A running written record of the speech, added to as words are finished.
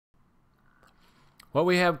What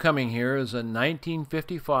we have coming here is a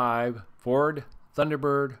 1955 Ford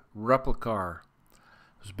Thunderbird replica car.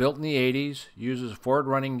 It was built in the 80s, uses Ford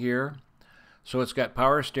running gear, so it's got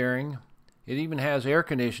power steering. It even has air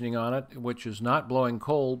conditioning on it, which is not blowing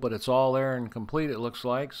cold, but it's all air and complete, it looks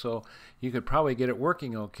like, so you could probably get it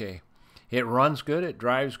working okay. It runs good, it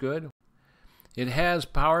drives good. It has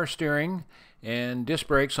power steering and disc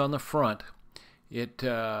brakes on the front. It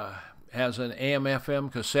has an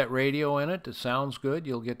AM/FM cassette radio in it. It sounds good.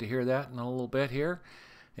 You'll get to hear that in a little bit here.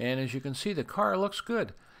 And as you can see, the car looks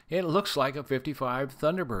good. It looks like a 55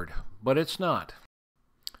 Thunderbird, but it's not.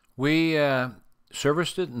 We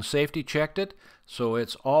serviced it and safety checked it, so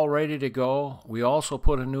it's all ready to go. We also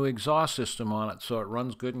put a new exhaust system on it, so it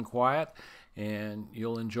runs good and quiet, and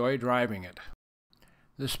you'll enjoy driving it.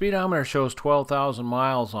 The speedometer shows 12,000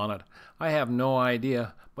 miles on it. I have no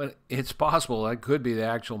idea, but it's possible that could be the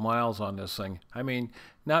actual miles on this thing. I mean,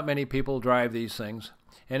 not many people drive these things.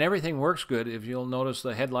 And everything works good. If you'll notice,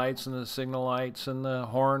 the headlights and the signal lights and the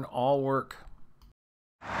horn all work.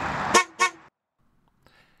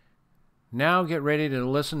 Now get ready to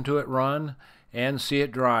listen to it run and see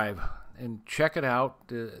it drive. And check it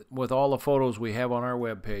out with all the photos we have on our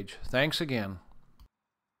webpage. Thanks again.